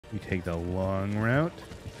We take the long route.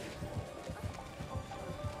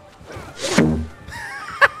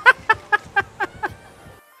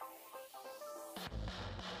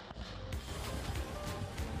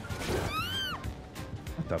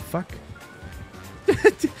 What the fuck?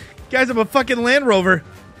 Guys, I'm a fucking Land Rover.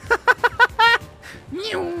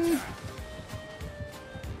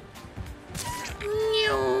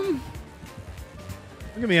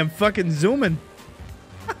 Look at me, I'm fucking zooming.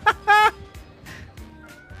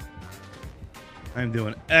 I'm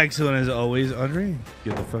doing excellent as always, Andre.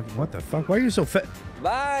 Get the fuck. What the fuck? Why are you so fat?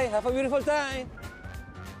 Bye. Have a beautiful time.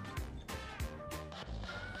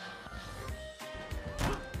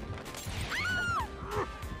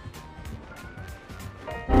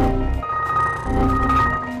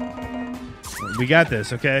 We got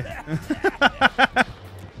this, okay?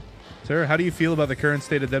 Sir, how do you feel about the current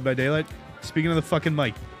state of Dead by Daylight? Speaking of the fucking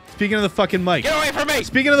mic. Speaking of the fucking mic. Get away from me!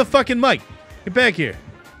 Speaking of the fucking mic. Get back here.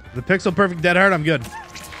 The pixel perfect dead hard, I'm good.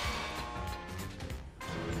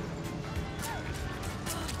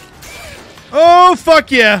 Oh,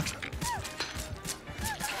 fuck yeah.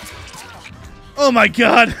 Oh my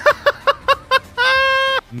god.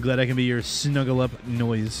 I'm glad I can be your snuggle up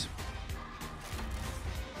noise.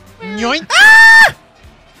 Yoink! Ah!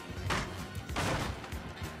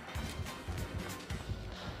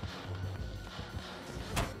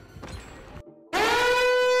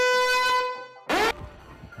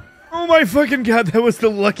 Oh my fucking god, that was the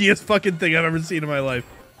luckiest fucking thing I've ever seen in my life.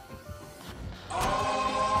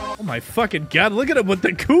 Oh my fucking god, look at him with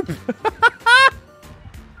the coop.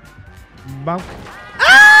 Bonk.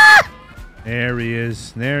 Ah! There he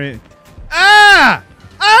is. There he is. Ah!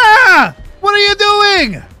 Ah! What are you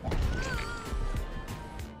doing?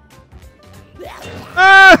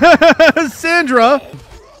 Ah! Sandra!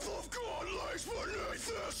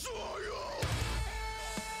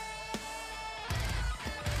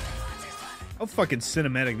 How fucking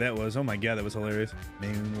cinematic that was. Oh my god, that was hilarious.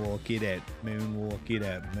 Moonwalk it out. Moonwalk it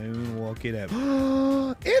out. Moonwalk it out.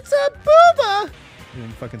 It's a booba! You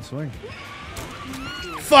didn't fucking swing.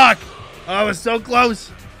 Fuck! Oh, I was so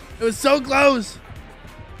close. It was so close.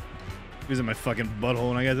 He was in my fucking butthole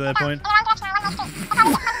when I got to that point.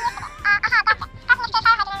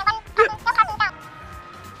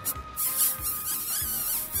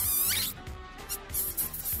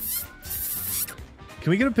 Can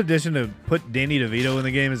we get a petition to put Danny DeVito in the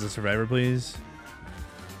game as a survivor, please?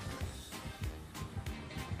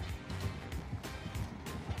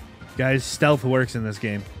 Guys, stealth works in this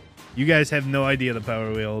game. You guys have no idea the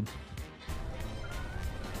power we hold.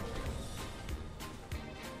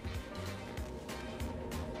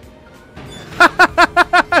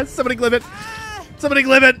 Somebody clip it. Somebody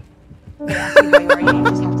clip it.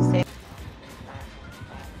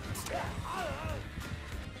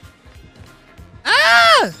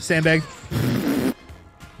 Ah! Sandbag.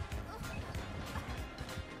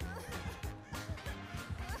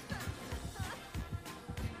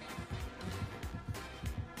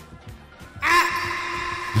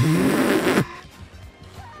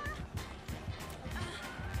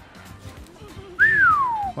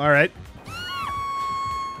 All right.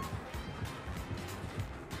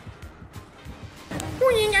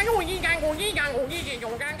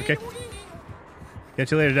 Okay.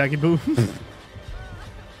 Catch you later, Jackie Boo.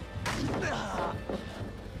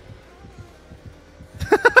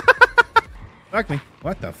 Fuck me.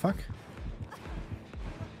 What the fuck?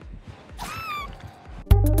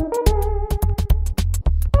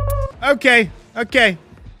 Okay. Okay.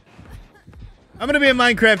 I'm gonna be a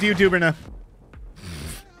Minecraft YouTuber now.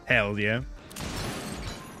 Hell yeah.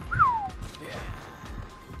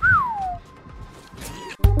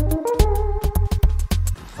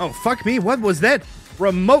 Oh, fuck me. What was that?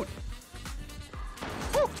 Remote.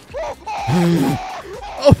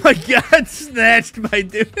 Oh my god, snatched my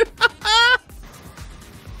dude.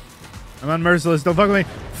 I'm unmerciless. Don't fuck with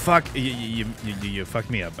me. Fuck. You fucked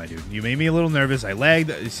me up, my dude. You made me a little nervous. I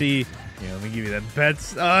lagged. See, yeah, let me give you that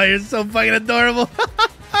pets. Oh, you're so fucking adorable.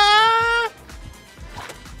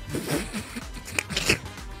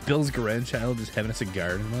 Bill's grandchild just having a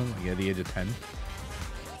cigar in him, like at the age of 10.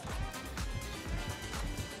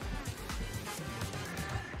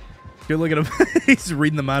 Good, look at him. He's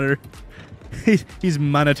reading the monitor. He's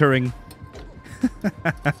monitoring.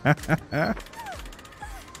 I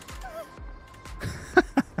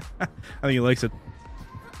think he likes it.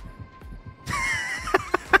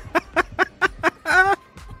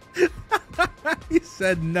 He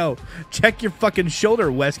said no. Check your fucking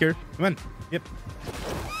shoulder, Wesker. Come on. Yep.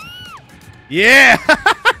 Yeah!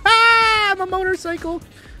 I'm a motorcycle.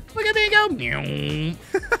 Look at me go.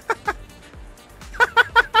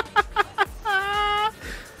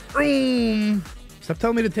 Stop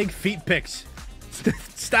telling me to take feet pics.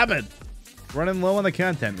 Stop it. Running low on the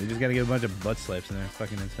content. We just gotta get a bunch of butt slaps in there. It's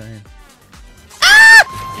fucking insane.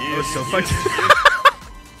 That was so fucking.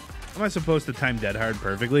 How am I supposed to time Dead Hard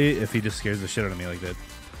perfectly if he just scares the shit out of me like that?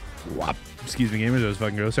 Whop. Excuse me, gamers. That was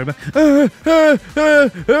fucking gross. Sorry about.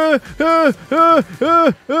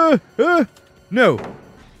 No.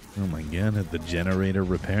 Oh my god, had the generator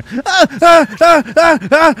repair.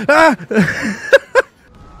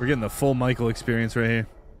 We're getting the full Michael experience right here.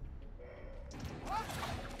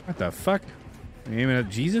 What the fuck? Are you aiming at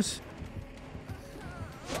Jesus?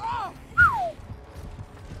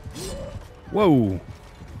 Whoa.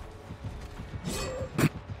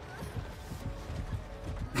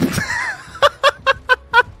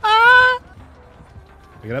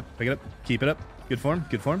 Pick it up, pick it up. Keep it up. Good form,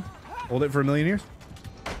 good form. Hold it for a million years.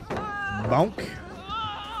 Bonk.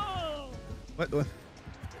 What?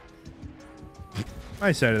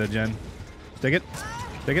 My side of the gen. Stick it.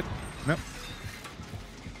 Stick it. Nope.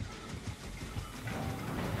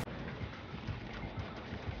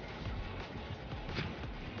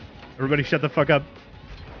 Everybody shut the fuck up.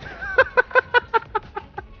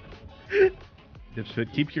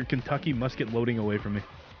 Dipshit, keep your Kentucky musket loading away from me.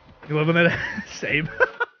 You living that same?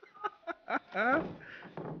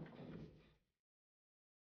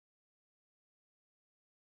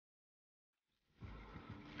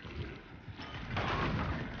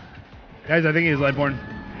 Guys, I think he's Lightborn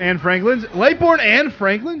and Franklin's. Lightborn and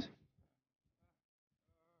Franklin's?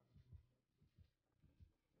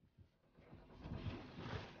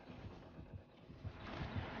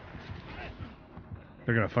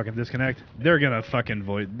 They're gonna fucking disconnect. They're gonna fucking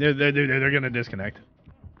void. They're gonna disconnect.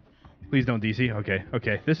 Please don't DC. Okay,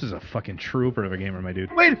 okay. This is a fucking trooper of a gamer, my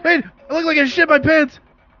dude. Wait! I look like I shit my pants!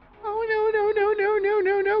 Oh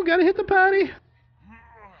no. Gotta hit the potty.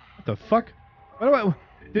 What the fuck? What do I...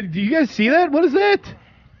 Did you guys see that? What is that?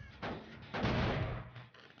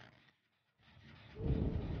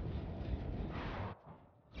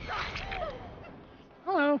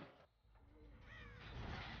 Hello.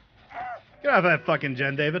 Get off that fucking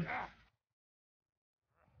gen, David.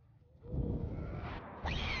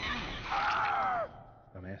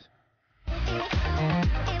 Dumbass.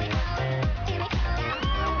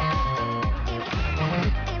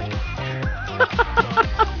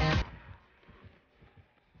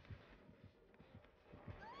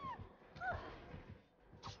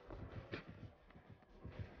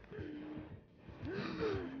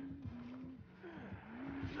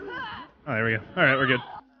 Oh, there we go. Alright, we're good.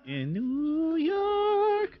 In New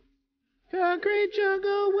York, concrete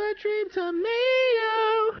jungle, wet dream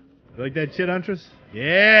tomato. You like that shit, Huntress?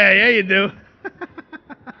 Yeah, you do.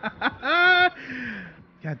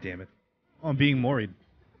 God damn it. Oh, I'm being worried.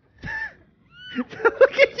 Look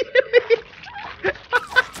at you.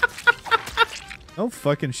 No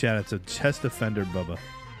fucking shout out to chest defender Bubba.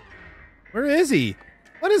 Where is he?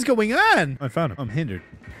 What is going on? I found him. I'm hindered.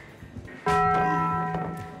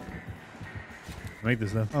 Make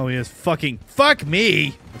this though. Oh, he is fucking. Fuck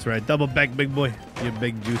me! That's right. Double back, big boy. You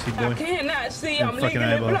big juicy boy. I cannot see. I'm fucking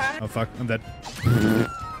eyeballs. Oh fuck, I'm dead.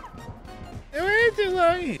 Way too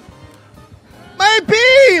long. My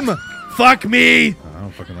beam! Fuck me! Oh, I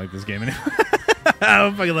don't fucking like this game anymore. I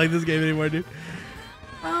don't fucking like this game anymore, dude.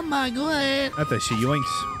 Oh my god. Not the shit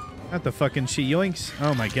yoinks. Not the fucking shit yoinks.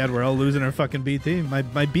 Oh my god, we're all losing our fucking BT.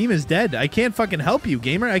 My beam is dead. I can't fucking help you,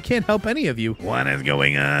 gamer. I can't help any of you. What is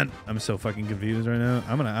going on? I'm so fucking confused right now.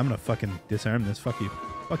 I'm gonna fucking disarm this. Fuck you.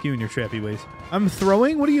 Fuck you and your trappy ways. I'm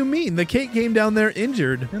throwing? What do you mean? The Kate came down there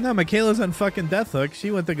injured. And now Michaela's on fucking death hook. She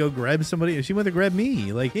went to go grab somebody. She went to grab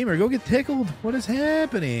me. Like, gamer, go get tickled. What is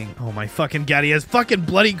happening? Oh my fucking god, he has fucking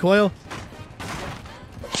bloody coil.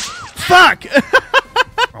 Fuck!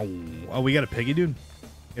 Oh, we got a piggy, dude.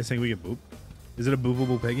 I think we get boop. Is it a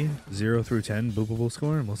boopable piggy? 0 through 10 boopable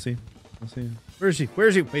score, and we'll see. We'll see. Where is she? Where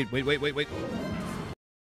is she? Wait.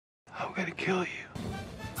 I'm gonna kill you.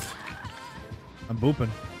 I'm booping.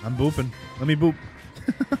 Let me boop.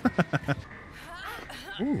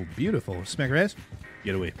 Ooh, beautiful. Smack her ass.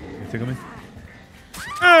 Get away. You tickle me?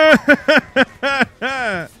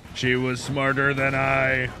 She was smarter than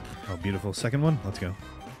I. Oh, beautiful. Second one. Let's go.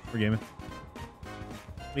 We're gaming.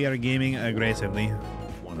 We are gaming aggressively.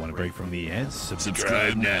 Want to break from the ads?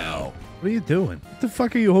 Subscribe now. What are you doing? What the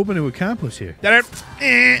fuck are you hoping to accomplish here?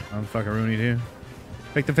 I'm fucking ruining here.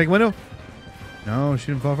 Fake the fake window. No, she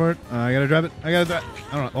didn't fall for it. I gotta drop it. I don't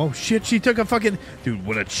know. Oh shit, she took a fucking... Dude,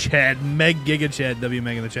 what a Chad. Meg Giga Chad. W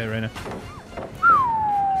Meg in the chat right now.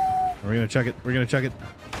 We're gonna chuck it. I'm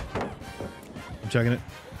chucking it.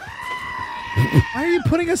 Why are you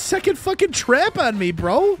putting a second fucking trap on me,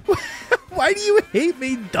 bro? Why Why do you hate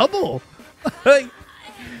me double? Like,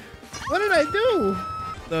 what did I do?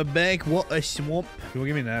 The bank a swamp. Don't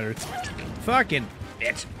give me that. Fucking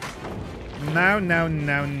bitch.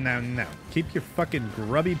 No. Keep your fucking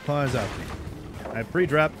grubby paws off me. I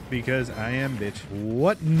pre-dropped because I am bitch.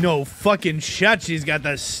 What? No fucking shot. She's got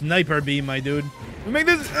the sniper beam, my dude. We make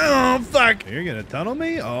this. Oh, fuck. You're gonna tunnel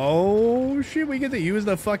me? Oh, shit. We get to use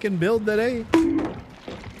the fucking build today.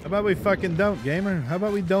 How about we fucking don't, gamer? How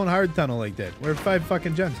about we don't hard tunnel like that? We're 5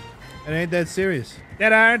 fucking gens. It ain't that serious.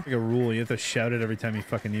 That hard. Like a rule. You have to shout it every time you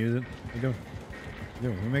fucking use it. What you doing? We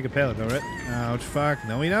make a pallet though, right? Ouch, fuck.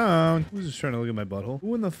 No, we don't. Who's just trying to look at my butthole?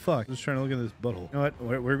 Who in the fuck is trying to look at this butthole? You know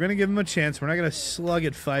what? We're gonna give him a chance. We're not gonna slug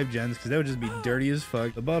at 5 gens because that would just be dirty as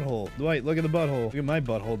fuck. The butthole. Dwight, look at the butthole. Look at my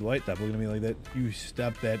butthole, Dwight. Stop looking at me like that. You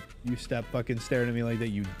stop that. You stop fucking staring at me like that,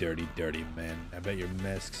 you dirty, dirty man. I bet your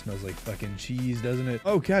mask smells like fucking cheese, doesn't it?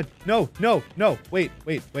 Oh, God. No. Wait.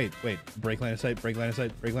 Break line of sight. Break line of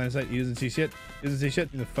sight. Break line of sight. He doesn't see shit. He doesn't see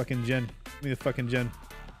shit. Give me the fucking gen. Give me the fucking gen.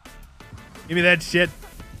 Give me that shit.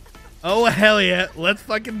 Oh, hell yeah. Let's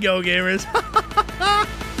fucking go, gamers.